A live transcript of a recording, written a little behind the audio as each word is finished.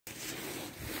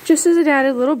Just as an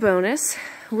added little bonus,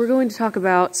 we're going to talk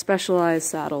about Specialized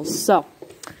saddles. So,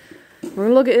 we're going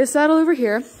to look at this saddle over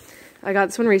here. I got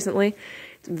this one recently.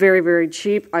 It's very, very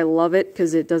cheap. I love it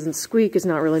because it doesn't squeak. It's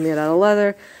not really made out of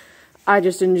leather. I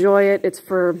just enjoy it. It's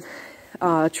for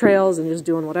trails and just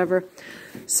doing whatever.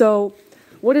 So,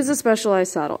 what is a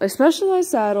Specialized saddle? A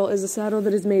Specialized saddle is a saddle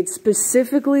that is made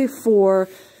specifically for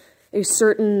a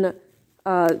certain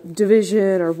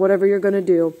division or whatever you're going to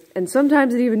do. And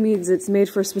sometimes it even means it's made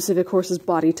for a specific horse's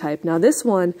body type. Now this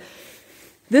one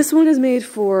is made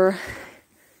for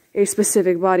a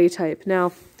specific body type.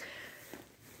 Now,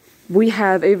 we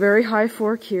have a very high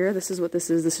fork here. This is what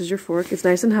this is. This is your fork. It's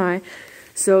nice and high.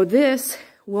 So this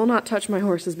will not touch my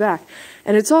horse's back.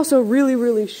 And it's also really,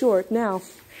 really short. Now,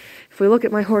 if we look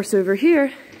at my horse over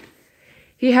here,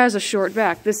 he has a short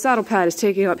back. This saddle pad is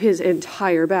taking up his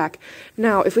entire back.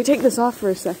 Now, if we take this off for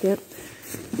a second,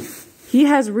 he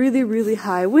has really, really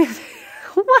high withers.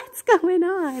 What's going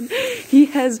on? He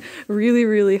has really,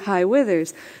 really high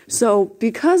withers. So,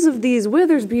 because of these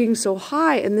withers being so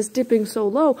high and this dipping so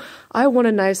low, I want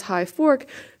a nice high fork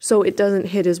so it doesn't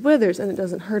hit his withers and it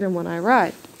doesn't hurt him when I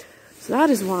ride. So that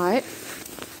is why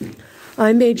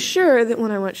I made sure that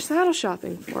when I went saddle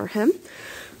shopping for him,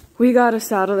 we got a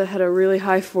saddle that had a really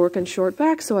high fork and short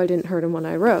back so I didn't hurt him when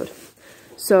I rode.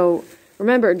 So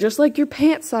remember, just like your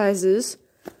pant sizes,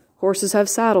 horses have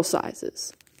saddle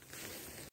sizes.